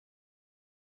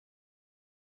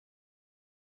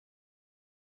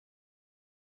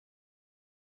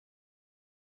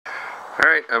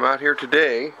Alright, I'm out here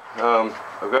today.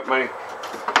 I've got my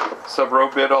sub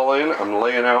roadbed all in. I'm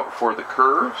laying out for the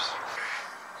curves.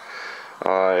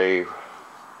 I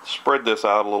spread this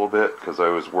out a little bit because I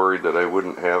was worried that I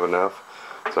wouldn't have enough.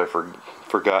 So I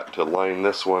forgot to line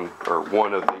this one, or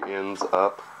one of the ends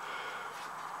up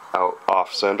out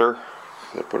off center.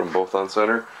 I put them both on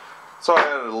center. So I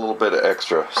added a little bit of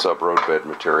extra sub roadbed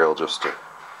material just to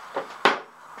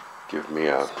give me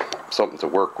something to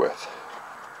work with.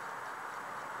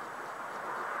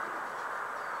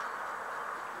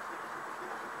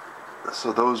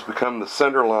 So those become the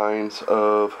center lines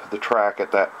of the track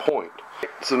at that point.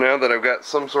 So now that I've got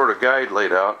some sort of guide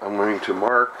laid out, I'm going to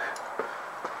mark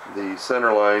the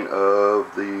center line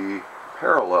of the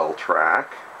parallel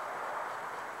track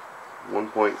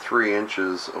 1.3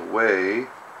 inches away.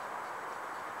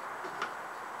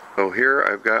 So here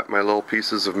I've got my little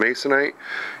pieces of masonite.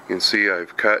 You can see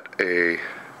I've cut a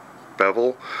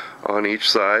bevel on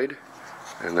each side,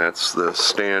 and that's the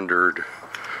standard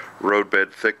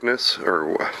roadbed thickness,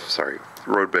 or sorry,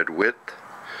 roadbed width.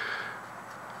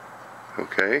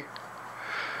 Okay,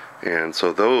 and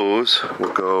so those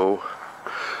will go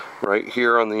right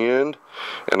here on the end,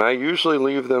 and I usually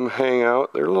leave them hang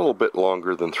out. They're a little bit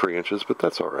longer than 3 inches, but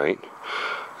that's all right.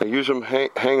 I usually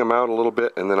hang them out a little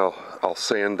bit, and then I'll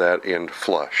sand that end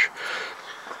flush.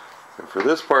 And for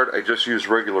this part, I just use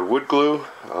regular wood glue.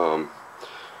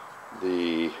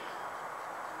 The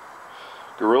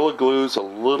Gorilla Glue's a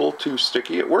little too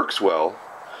sticky. It works well,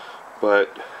 but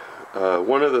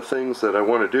one of the things that I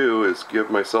want to do is give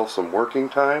myself some working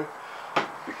time,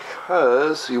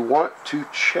 because you want to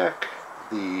check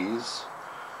these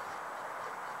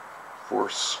for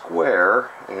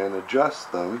square and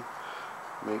adjust them.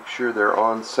 Make sure they're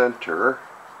on center,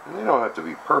 and they don't have to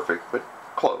be perfect, but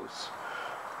close.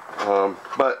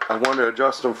 But I want to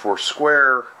adjust them for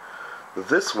square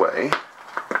this way,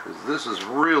 because this is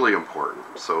really important.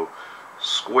 So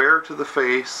square to the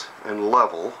face and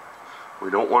level.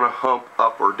 We don't want to hump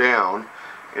up or down,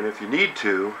 and if you need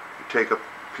to, you take a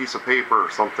piece of paper or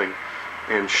something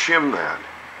and shim that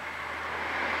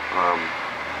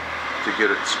to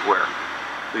get it square.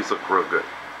 These look real good.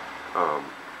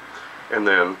 And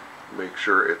then make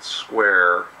sure it's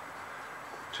square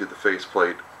to the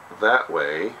faceplate that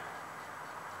way.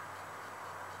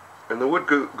 And the wood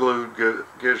glue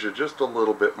gives you just a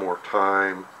little bit more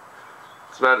time.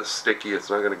 It's not as sticky, it's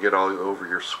not going to get all over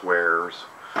your squares,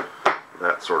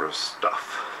 that sort of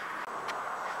stuff.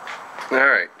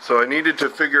 Alright, so I needed to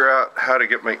figure out how to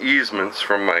get my easements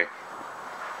from my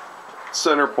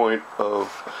center point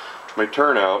of my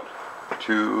turnout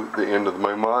to the end of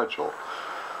my module.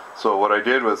 So what I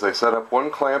did was I set up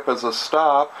one clamp as a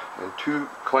stop and two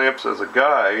clamps as a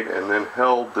guide, and then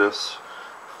held this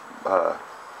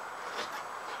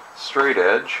straight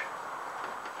edge.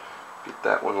 Get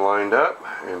that one lined up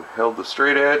and held the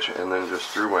straight edge, and then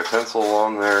just drew my pencil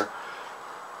along there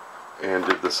and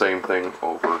did the same thing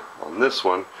over on this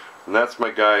one. And that's my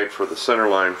guide for the center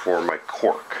line for my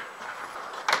cork.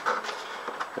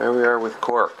 There we are with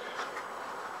cork.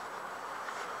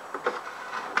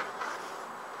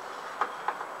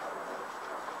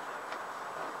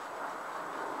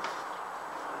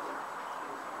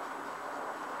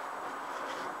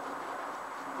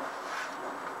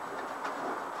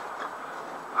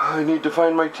 I need to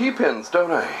find my T-pins,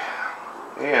 don't I?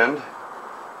 And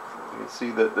you can see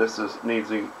that this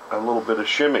needs a little bit of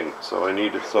shimming, so I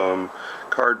needed some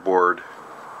cardboard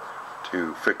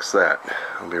to fix that.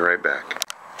 I'll be right back.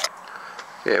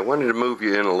 Yeah, I wanted to move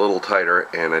you in a little tighter,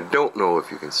 and I don't know if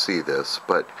you can see this,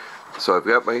 but so I've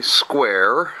got my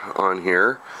square on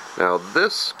here. Now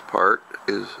this part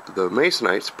is, the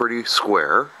masonite's pretty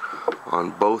square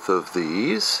on both of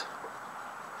these.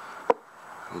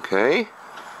 Okay,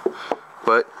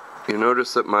 but you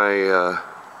notice that my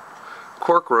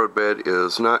cork roadbed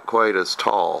is not quite as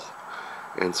tall,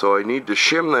 and so I need to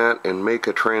shim that and make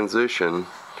a transition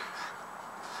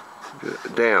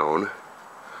down,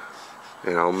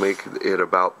 and I'll make it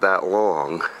about that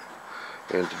long.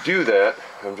 And to do that,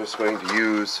 I'm just going to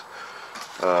use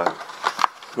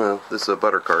well, this is a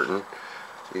butter carton,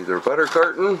 either a butter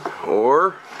carton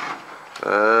or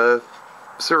a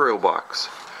cereal box,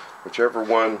 whichever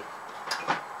one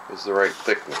is the right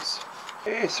thickness.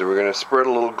 Okay, so we're going to spread a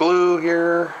little glue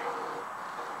here,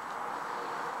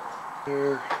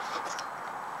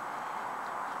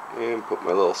 and put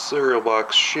my little cereal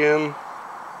box shim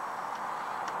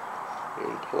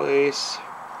in place.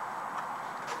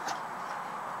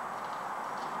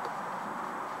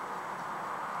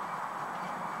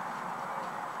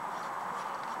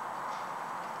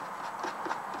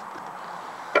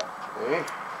 Okay,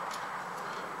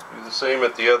 do the the same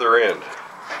at the other end.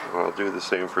 I'll do the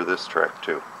same for this track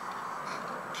too.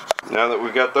 Now that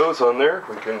we've got those on there,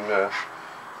 we can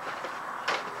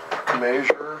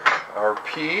measure our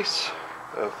piece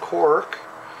of cork,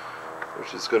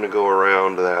 which is going to go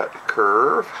around that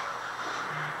curve.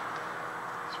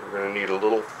 So we're going to need a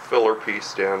little filler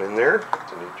piece down in there.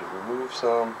 So I need to remove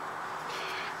some,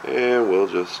 and we'll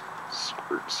just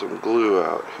squirt some glue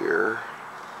out here.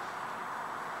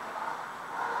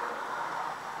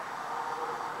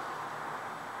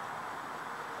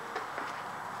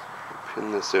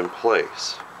 Pin this in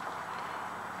place.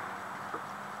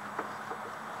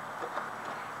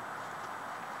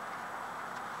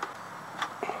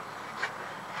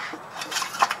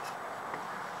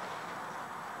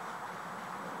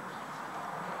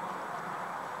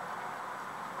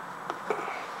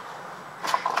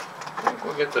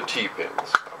 We'll get the T-pins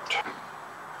out.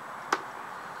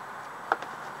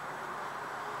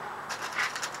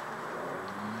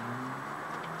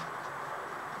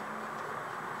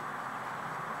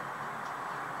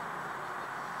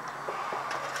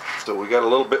 So we got a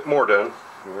little bit more done.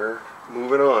 We're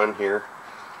moving on here.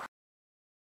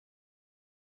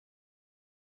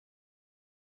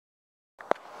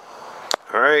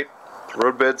 Alright,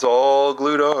 road bed's all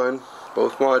glued on,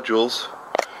 both modules.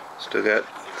 Still got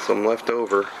some left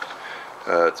over.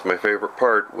 It's my favorite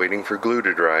part, waiting for glue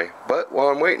to dry. But while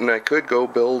I'm waiting, I could go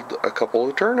build a couple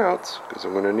of turnouts, because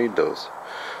I'm going to need those.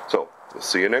 So, we'll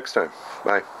see you next time.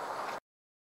 Bye.